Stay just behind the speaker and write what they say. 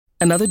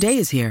Another day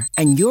is here,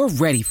 and you're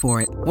ready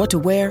for it. What to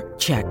wear?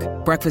 Check.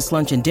 Breakfast,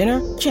 lunch, and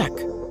dinner? Check.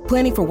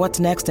 Planning for what's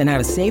next and how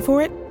to save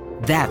for it?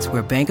 That's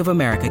where Bank of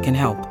America can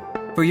help.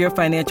 For your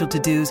financial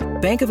to-dos,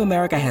 Bank of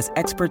America has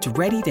experts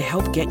ready to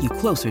help get you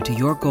closer to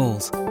your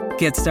goals.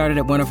 Get started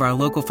at one of our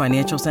local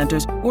financial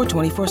centers or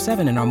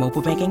 24/7 in our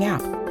mobile banking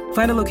app.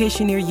 Find a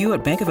location near you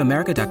at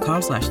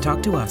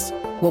bankofamerica.com/talktous.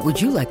 What would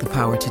you like the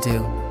power to do?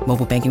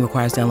 Mobile banking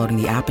requires downloading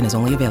the app and is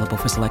only available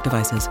for select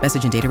devices.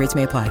 Message and data rates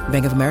may apply.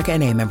 Bank of America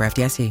N.A., member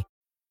FDIC.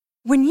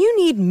 When you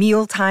need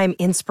mealtime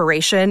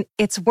inspiration,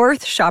 it's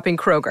worth shopping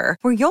Kroger,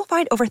 where you'll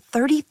find over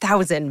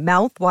 30,000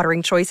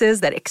 mouth-watering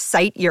choices that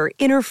excite your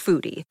inner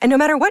foodie. And no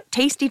matter what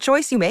tasty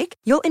choice you make,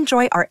 you'll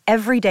enjoy our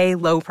everyday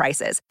low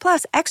prices,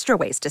 plus extra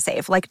ways to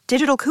save, like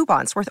digital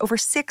coupons worth over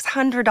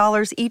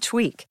 $600 each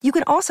week. You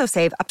can also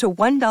save up to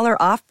 $1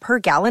 off per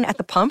gallon at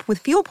the pump with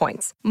fuel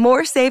points.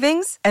 More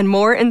savings and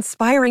more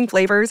inspiring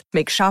flavors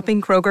make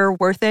shopping Kroger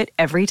worth it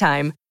every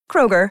time.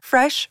 Kroger,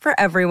 fresh for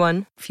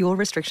everyone. Fuel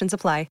restrictions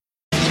apply.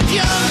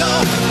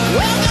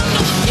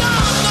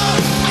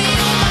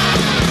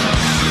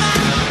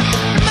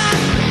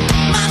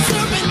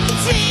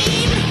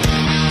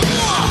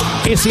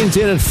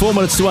 SENZ at 4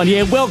 minutes to 1.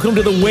 Yeah, welcome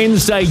to the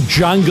Wednesday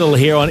jungle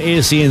here on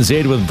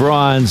SENZ with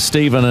Brian,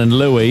 Stephen and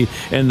Louie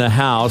in the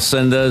house.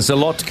 And there's a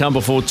lot to come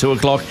before 2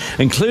 o'clock,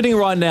 including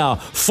right now,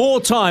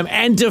 four-time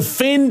and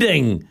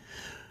defending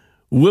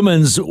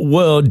Women's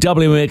World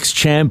WMX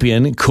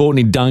champion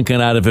Courtney Duncan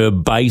out of her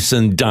base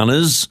in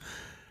Dunners.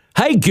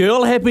 Hey,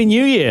 girl, Happy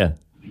New Year.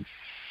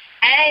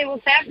 Hey,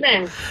 what's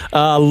happening?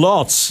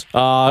 Lots.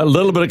 A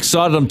little bit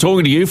excited. I'm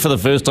talking to you for the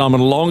first time in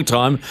a long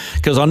time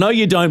because I know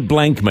you don't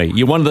blank me.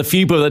 You're one of the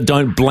few people that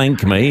don't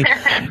blank me,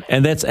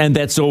 and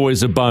that's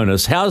always a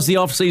bonus. How's the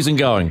off-season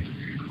going?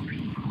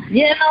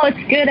 Yeah, no, it's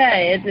good,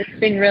 eh? It's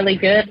been really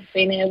good.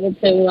 Being able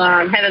to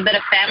have a bit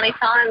of family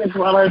time as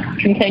well as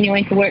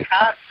continuing to work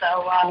hard.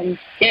 So,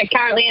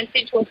 currently in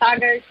Central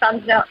Otago,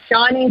 sun's out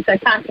shining, so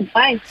can't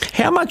complain.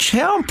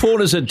 How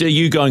important is it to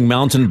you going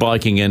mountain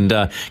biking and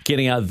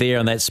getting out there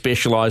and that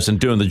specialised and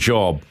doing the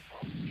job?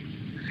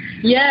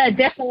 Yeah,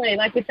 definitely.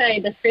 Like we say,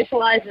 the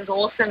Specialized is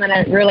awesome and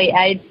it really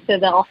aids to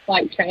the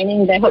off-bike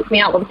training. They hooked me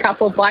up with a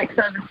couple of bikes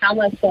over the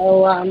summer,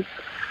 so...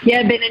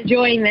 I've been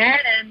enjoying that,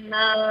 and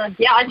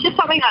it's just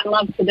something I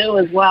love to do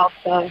as well.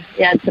 So,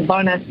 it's a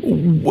bonus.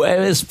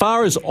 As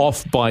far as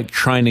off-bike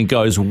training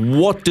goes,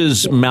 what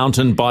does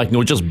mountain biking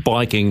or just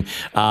biking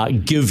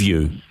give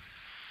you?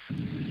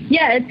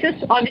 Yeah, it's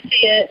just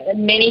obviously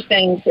many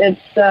things.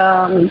 It's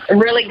a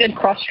really good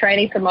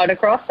cross-training for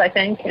motocross, I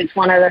think. It's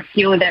one of the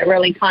few that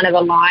really kind of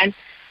align,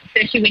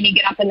 especially when you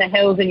get up in the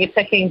hills and you're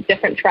picking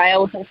different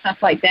trails and stuff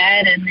like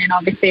that. And then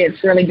obviously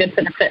it's really good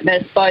for the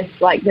fitness, both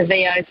like the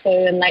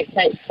VO2 and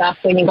lactate stuff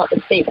when you've got the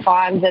steep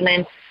climbs. And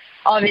then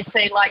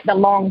obviously like the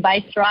long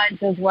base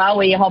rides as well,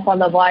 where you hop on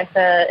the bike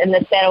in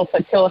the saddle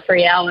for 2 or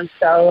 3 hours.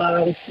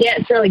 So,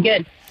 it's really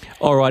good.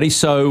 Alrighty,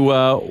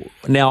 so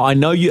now I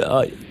know you.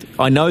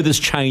 I know there's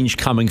change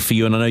coming for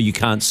you, and I know you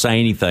can't say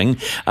anything.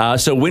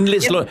 Let's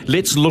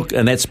look,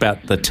 and that's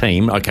about the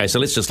team. Okay, so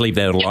let's just leave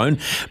that alone.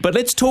 But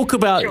let's talk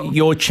about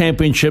your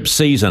championship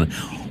season.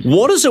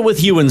 What is it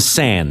with you and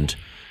sand?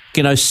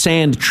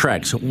 Sand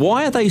tracks.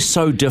 Why are they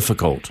so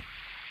difficult?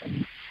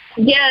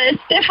 Yeah,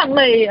 it's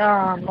definitely,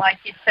 like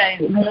you say,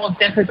 more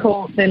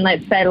difficult than,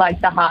 let's say,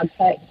 like the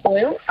hard-pack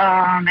soil.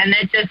 And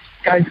that just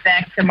goes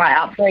back to my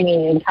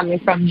upbringing and coming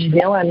from New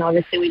Zealand.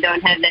 Obviously, we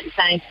don't have that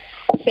same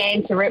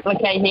sand to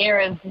replicate here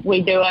as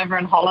we do over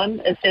in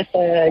Holland. It's just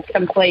a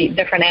complete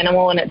different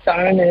animal in its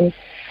own. And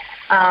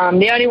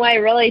the only way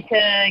really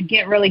to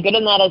get really good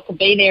in that is to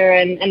be there.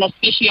 And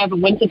especially over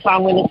winter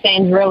time when the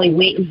sand's really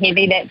wet and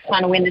heavy, that's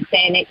kind of when the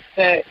sand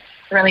experts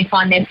really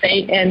find their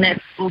feet, and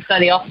that's also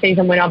the off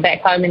season when I'm back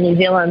home in New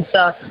Zealand.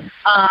 So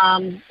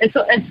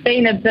it's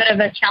been a bit of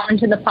a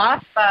challenge in the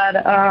past, but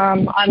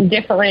I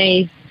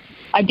definitely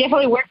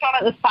worked on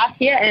it this past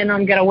year, and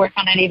I'm going to work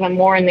on it even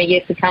more in the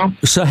years to come.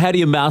 So how do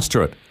you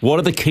master it? What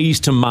are the keys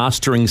to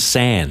mastering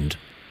sand?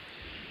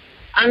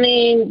 I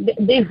mean,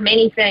 there's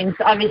many things.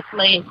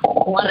 Obviously,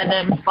 one of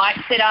them is bike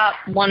setup,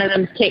 one of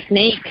them is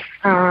technique,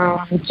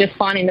 just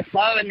finding the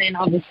flow, and then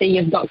obviously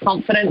you've got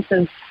confidence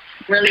is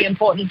really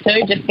important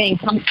too, just being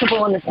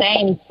comfortable in the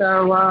sand.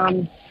 So,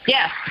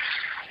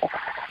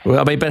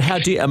 Well, but how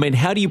do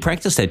you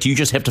practice that? Do you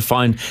just have to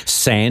find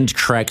sand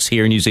tracks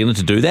here in New Zealand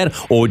to do that,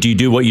 or do you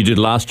do what you did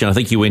last year? I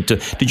think you went to.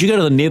 Did you go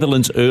to the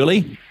Netherlands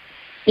early?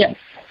 Yeah.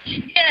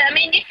 Yeah, I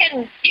mean, you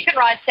can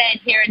ride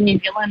sand here in New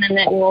Zealand, and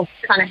that will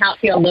kind of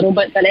help you a little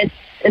bit, but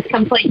it's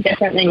completely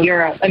different than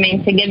Europe. I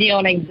mean, to give you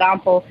an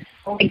example,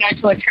 when we go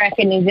to a track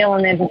in New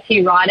Zealand, there's a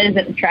few riders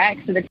at the track,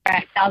 so the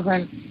track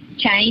doesn't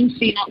change,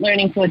 so you're not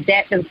learning to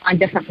adapt and find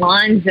different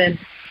lines, and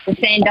the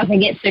sand doesn't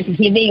get super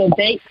heavy or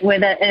deep.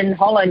 Whether in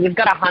Holland, you've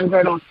got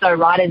 100 or so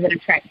riders at a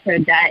track per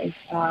day.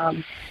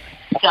 And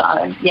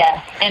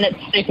it's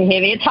super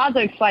heavy. It's hard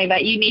to explain,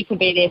 but you need to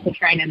be there to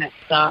train in it.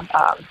 So,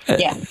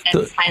 that's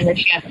the plan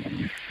this year.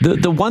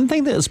 The one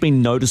thing that has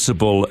been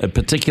noticeable,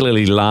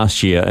 particularly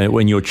last year,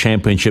 when your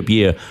championship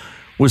year,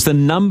 was the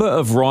number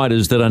of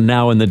riders that are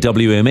now in the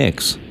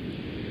WMX.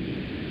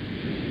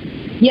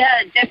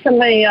 Yeah,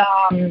 definitely.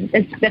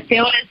 The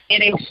field is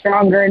getting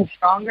stronger and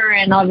stronger,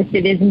 and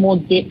obviously there's more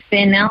depth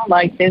there now.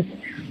 Like there's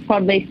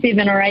probably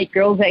 7 or 8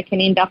 girls that can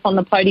end up on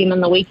the podium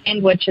on the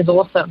weekend, which is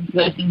awesome.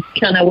 Versus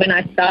kind of when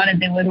I started,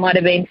 there might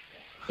have been,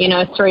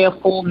 3 or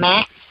 4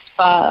 max.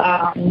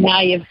 But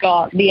now you've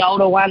got the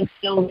older ones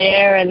still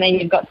there, and then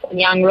you've got some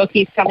young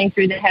rookies coming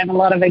through that have a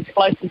lot of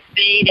explosive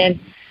speed and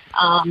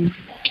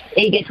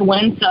eager to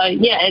win. So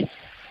yeah,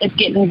 it's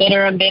getting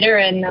better and better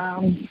and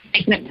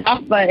making it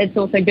tough, but it's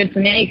also good for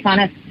me. It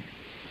kind of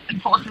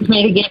forces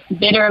me to get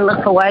better and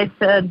look for ways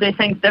to do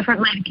things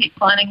differently to keep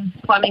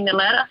climbing the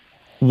ladder.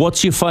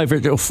 What's your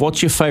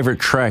favourite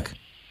track?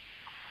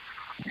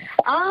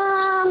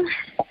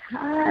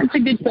 That's a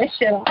good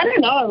question. I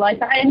don't know.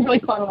 Like I enjoy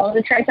quite a lot of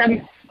the tracks.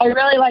 I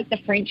really like the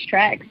French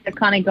tracks.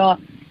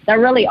 They're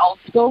really old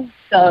school,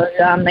 so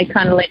they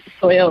kind of let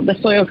the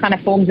soil kind of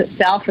forms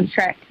itself. The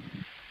track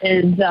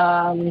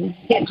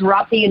gets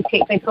roughy and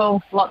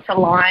technical, lots of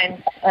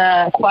lines,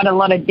 quite a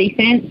lot of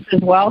defense as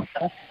well,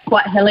 so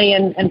quite hilly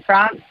in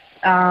France.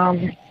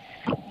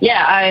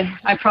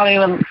 I probably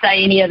wouldn't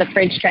say any of the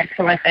French tracks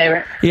are my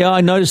favourite. Yeah,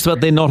 I noticed that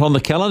they're not on the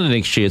calendar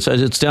next year. So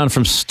it's down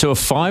to a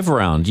 5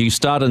 round. You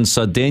start in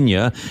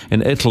Sardinia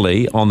in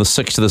Italy on the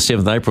 6th to the 7th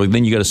of April.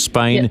 Then you go to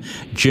Spain,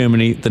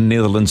 Germany, the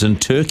Netherlands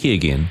and Turkey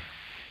again.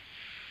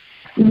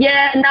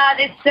 Yeah, no,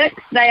 there's 6.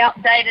 They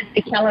updated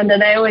the calendar.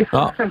 They always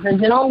look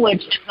provisional,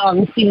 which is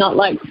obviously not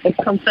like the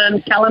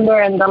confirmed calendar.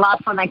 And the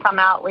last one they come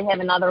out, we have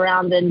another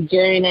round in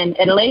June in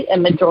Italy,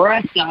 in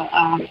Majora. So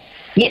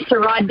yet to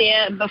ride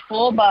there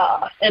before,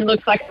 but it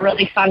looks like a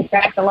really fun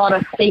track. A lot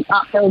of steep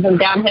uphills and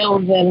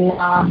downhills,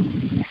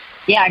 and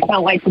I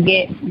can't wait to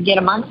get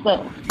amongst it.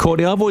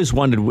 Courtney, I've always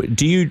wondered,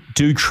 do you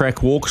do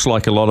track walks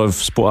like a lot of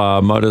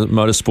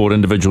motorsport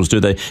individuals do?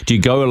 Do you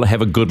go and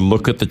have a good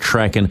look at the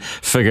track and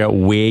figure out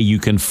where you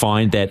can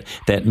find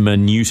that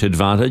minute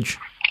advantage?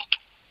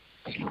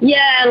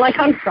 Yeah, like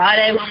on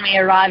Friday when we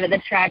arrive at the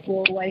track,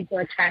 we'll always do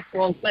a track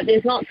walk, but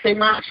there's not too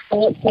much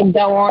thought to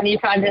go on. You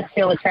can't just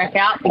feel the track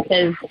out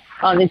because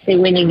obviously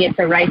when you get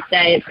to race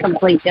day, it's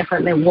completely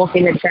different than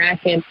walking the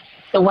track, and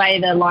the way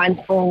the lines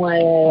form,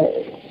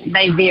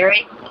 they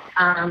vary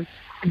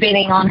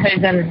depending on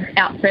who's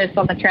out first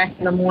on the track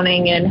in the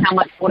morning and how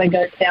much water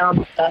goes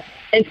down. So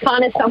it's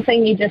kind of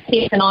something you just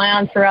keep an eye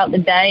on throughout the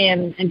day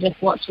and just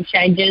watch the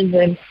changes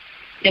and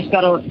just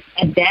got to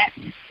adapt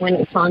when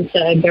it's time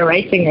to go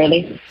racing,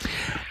 really.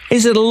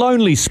 Is it a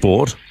lonely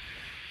sport?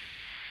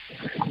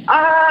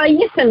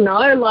 Yes and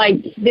no.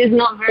 Like, there's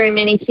not very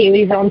many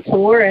Kiwis on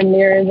tour, and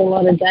there is a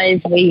lot of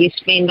days where you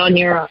spend on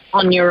your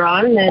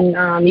own,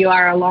 and you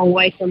are a long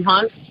way from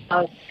home.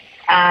 So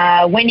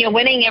when you're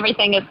winning,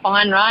 everything is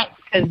fine, right?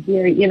 Because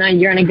you're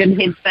in a good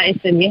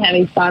headspace and you're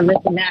having fun, this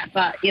and that.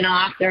 But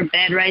after a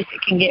bad race,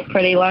 it can get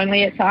pretty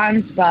lonely at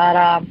times.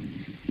 But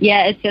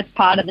it's just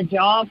part of the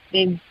job.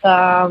 There's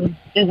a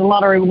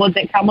lot of rewards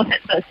that come with it,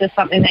 so it's just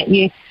something that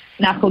you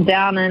knuckle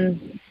down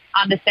and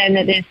understand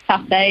that there's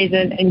tough days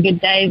and good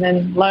days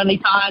and lonely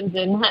times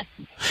and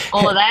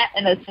all of that,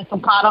 and it's just a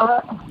part of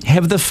it.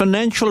 Have the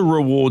financial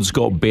rewards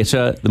got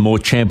better the more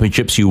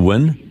championships you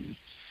win?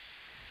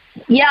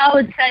 Yeah, I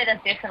would say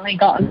that's definitely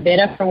gotten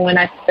better from when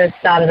I first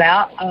started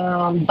out.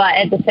 But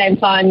at the same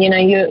time,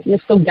 you're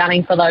still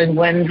gunning for those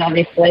wins,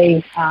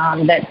 obviously.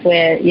 That's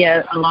where,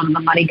 a lot of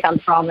the money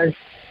comes from is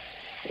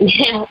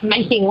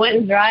making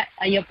wins, right?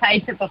 You're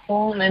paid to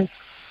perform, and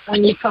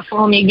when you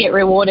perform, you get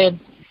rewarded.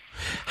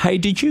 Hey,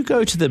 did you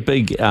go to the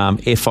big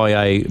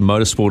FIA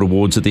Motorsport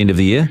Awards at the end of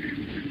the year?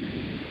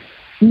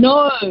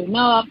 No,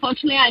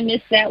 unfortunately I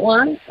missed that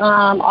one.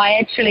 I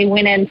actually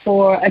went in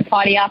for a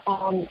tidy up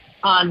on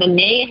the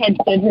knee, had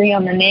surgery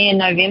on the knee in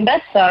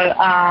November, so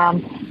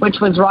which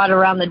was right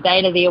around the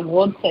date of the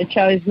awards, so I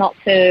chose not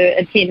to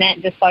attend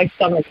that, just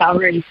focused on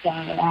recovery. So,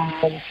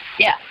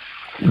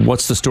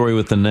 What's the story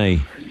with the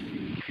knee?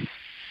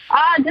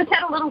 I just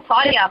had a little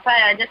tidy up.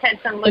 I just had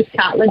some loose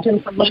cartilage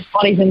and some loose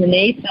bodies in the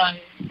knee, so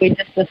we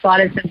just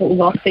decided since it was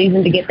off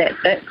season to get that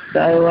fixed.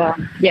 So,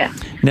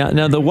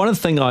 Now, the one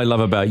thing I love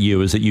about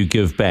you is that you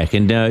give back.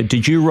 And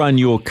did you run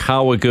your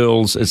Kawa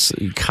Girls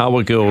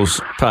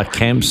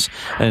camps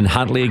in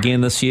Huntly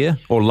again this year,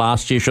 or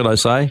last year, should I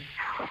say?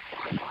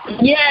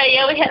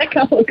 Yeah, we had a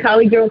couple of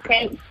Kawa Girl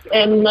camps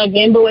in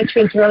November, which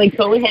was really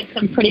cool. We had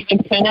some pretty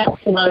big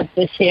turnouts for those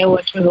this year,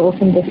 which was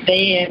awesome to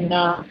see. And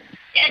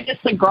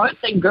just the growth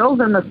in girls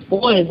in the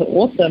sport is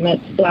awesome.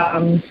 It's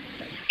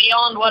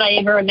beyond what I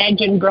ever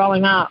imagined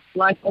growing up.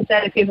 Like I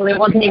said to people, there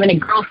wasn't even a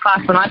girls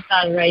class when I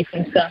started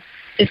racing. So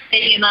to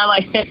see,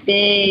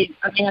 50,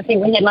 I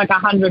think we had like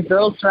 100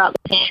 girls throughout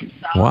the camp.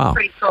 So wow. It's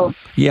pretty cool.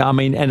 Yeah,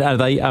 and are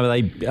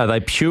they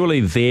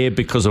purely there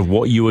because of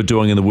what you were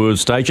doing in the world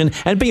stage?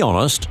 And be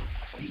honest.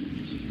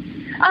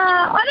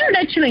 I don't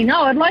actually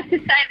know. I'd like to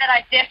say that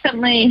I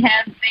definitely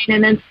have been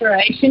an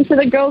inspiration to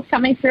the girls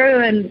coming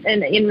through and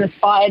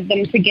inspired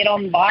them to get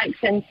on bikes.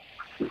 And,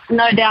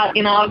 no doubt,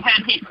 I've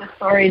heard heaps of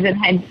stories and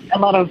had a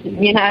lot of,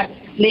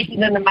 letters in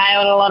the mail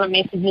and a lot of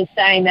messages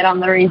saying that I'm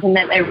the reason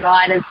that they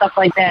ride and stuff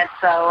like that.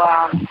 So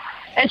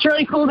it's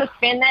really cool to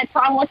spend that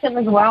time with them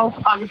as well.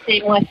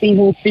 Obviously, my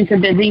season's super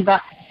busy,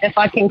 but if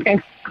I can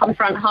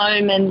confront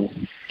home and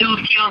do a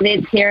few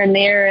events here and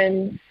there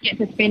and get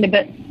to spend a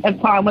bit of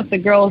time with the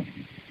girls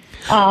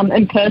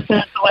in person,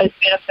 it's always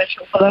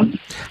beneficial for them.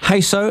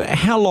 Hey, so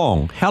how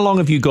long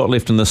have you got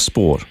left in this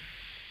sport?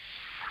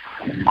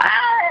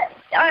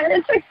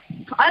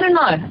 I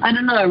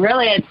don't know.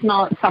 Really, it's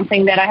not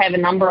something that I have a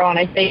number on.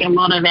 I think a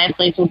lot of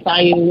athletes will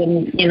tell you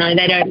when,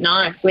 they don't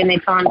know when their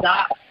time's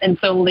up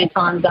until their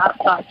time's up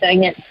type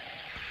thing. It's,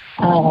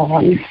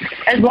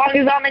 as long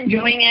as I'm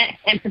enjoying it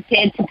and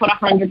prepared to put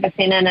 100%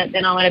 in it,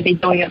 then I'm going to be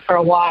doing it for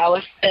a while.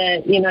 If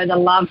the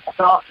love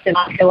stops and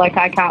I feel like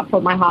I can't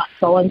put my heart and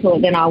soul into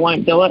it, then I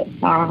won't do it.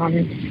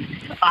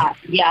 But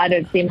yeah, I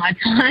don't see my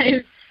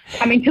time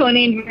coming to an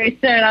end very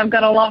soon. I've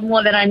got a lot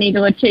more that I need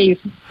to achieve.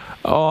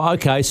 Oh,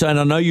 okay. So, and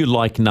I know you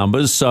like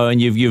numbers. So, and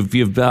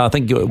you've I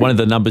think one of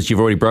the numbers you've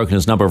already broken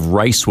is number of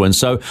race wins.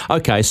 So,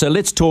 okay. So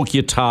let's talk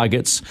your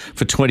targets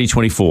for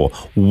 2024.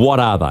 What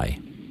are they?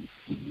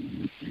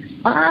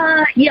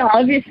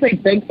 Obviously,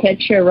 big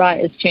picture,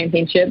 right, is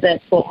championship.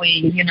 That's what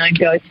we,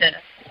 go to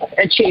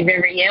achieve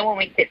every year when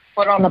we set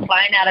foot on the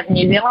plane out of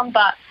New Zealand.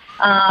 But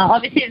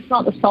obviously, it's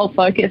not the sole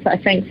focus. I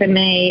think for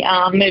me,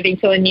 moving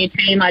to a new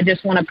team, I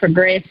just want to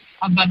progress.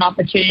 I've got an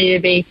opportunity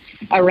to be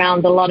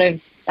around a lot of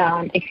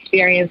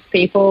experienced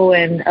people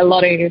and a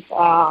lot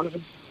of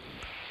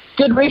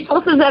good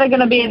resources that are going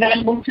to be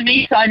available to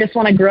me. So I just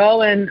want to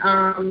grow and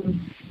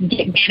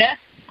get better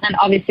and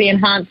obviously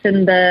enhance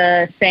in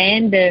the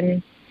sand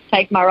and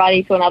take my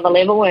riding to another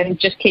level and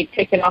just keep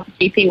ticking off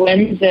GP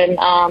wins and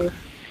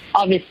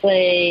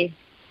obviously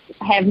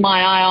have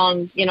my eye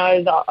on,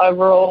 the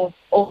overall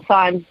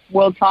all-time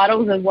world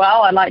titles as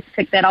well. I'd like to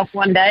tick that off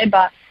one day,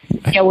 but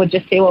we'll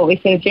just see what we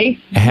can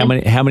achieve. How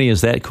many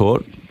is that,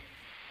 Court?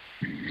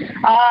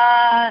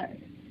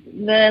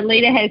 The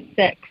leader has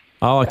 6.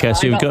 Oh, okay.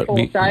 So you've got 4,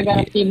 so I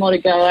got a few more to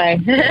go.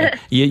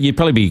 You'd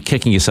probably be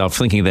kicking yourself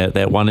thinking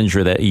that one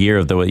injury that year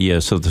of the year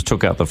sort of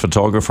took out the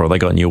photographer, or they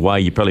got in your way.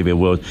 You'd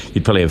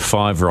probably have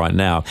 5 right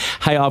now.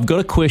 Hey, I've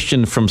got a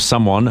question from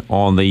someone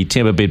on the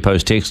Timber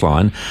Bedpost text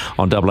line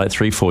on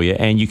 883 for you,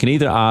 and you can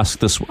either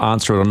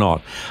answer it or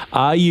not.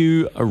 Are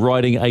you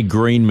riding a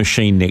green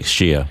machine next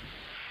year?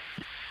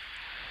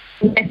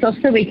 Yes, I'll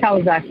still be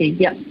Kawasaki,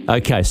 yep.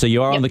 Okay, so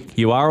you are on the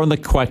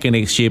Quacker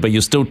next year, but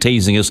you're still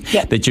teasing us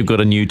that you've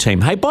got a new team.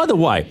 Hey, by the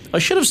way, I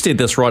should have said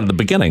this right at the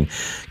beginning.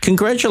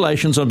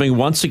 Congratulations on being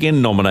once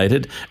again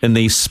nominated in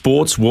the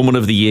Sportswoman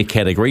of the Year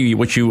category,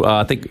 which you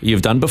I think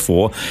you've done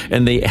before,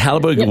 in the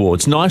Halberg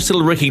Awards. Nice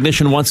little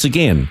recognition once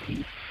again.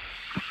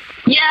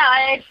 Yeah,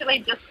 I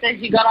actually just, as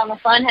you got on the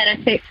phone, had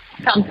a text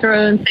come through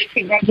and say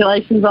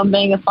congratulations on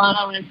being a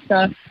finalist.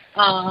 So,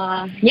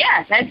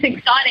 that's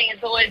exciting.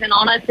 It's always an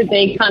honour to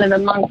be kind of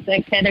amongst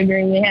that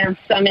category. We have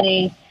so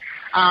many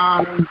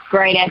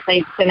great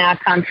athletes in our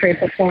country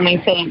performing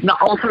to the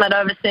ultimate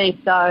overseas.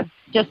 So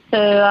just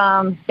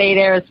to be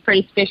there is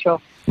pretty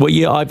special. Well,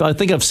 yeah, I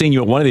think I've seen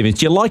you at one of the events.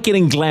 Do you like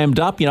getting glammed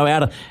up?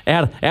 Out of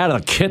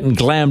the kit and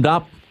glammed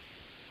up?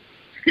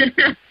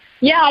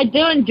 Yeah, I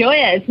do enjoy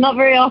it. It's not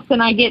very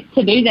often I get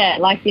to do that.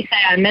 Like you say,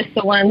 I missed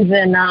the ones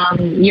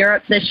in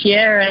Europe this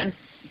year, and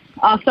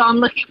so I'm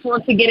looking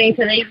forward to getting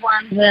to these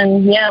ones,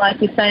 and like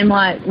you say,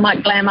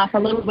 might glam up a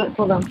little bit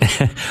for them.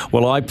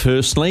 Well, I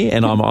personally,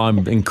 and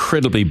I'm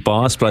incredibly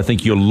biased, but I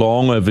think you're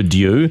long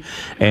overdue,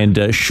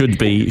 and should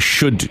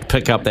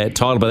pick up that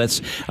title. But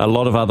that's a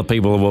lot of other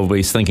people will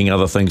be thinking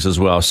other things as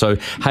well. So,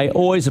 hey,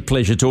 always a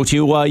pleasure to talk to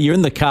you. You're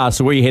in the car,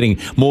 so where are you heading?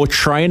 More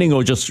training,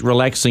 or just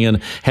relaxing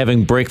and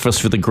having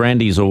breakfast for the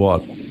grandies, or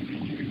what?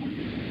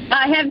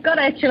 I have got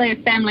actually a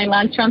family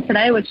lunch on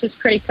today, which is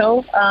pretty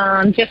cool.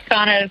 Just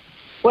kind of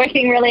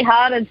working really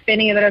hard and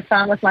spending a bit of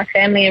time with my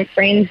family and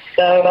friends,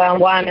 so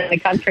while I'm in the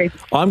country.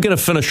 I'm going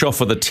to finish off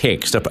with a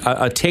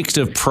text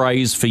of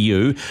praise for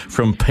you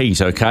from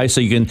Pete, okay? So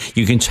you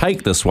can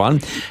take this one.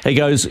 He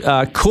goes,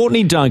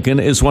 Courtney Duncan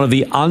is one of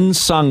the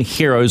unsung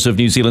heroes of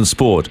New Zealand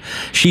sport.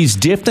 She's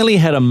definitely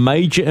had a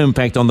major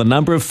impact on the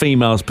number of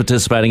females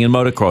participating in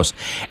motocross.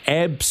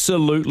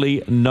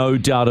 Absolutely no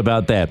doubt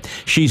about that.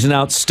 She's an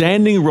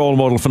outstanding role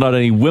model for not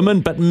only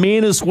women, but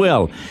men as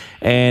well.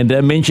 And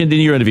mentioned in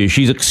your interview,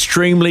 she's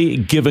extremely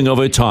giving of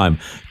her time.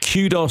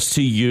 Kudos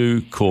to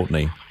you,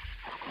 Courtney.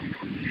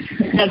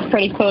 That's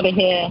pretty cool to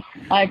hear.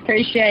 I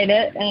appreciate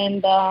it.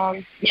 And,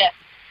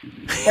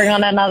 bring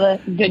on another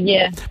good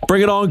year.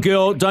 Bring it on,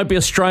 girl. Don't be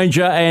a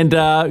stranger, and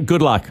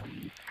good luck.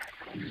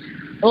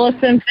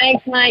 Awesome.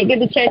 Thanks, mate.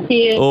 Good to chat to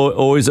you.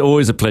 Always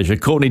a pleasure.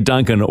 Courtney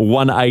Duncan,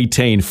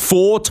 118.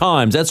 4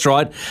 times. That's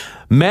right.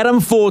 Madam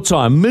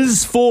 4-time,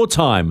 Ms.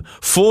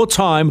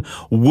 4-time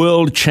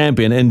world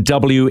champion in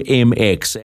WMX.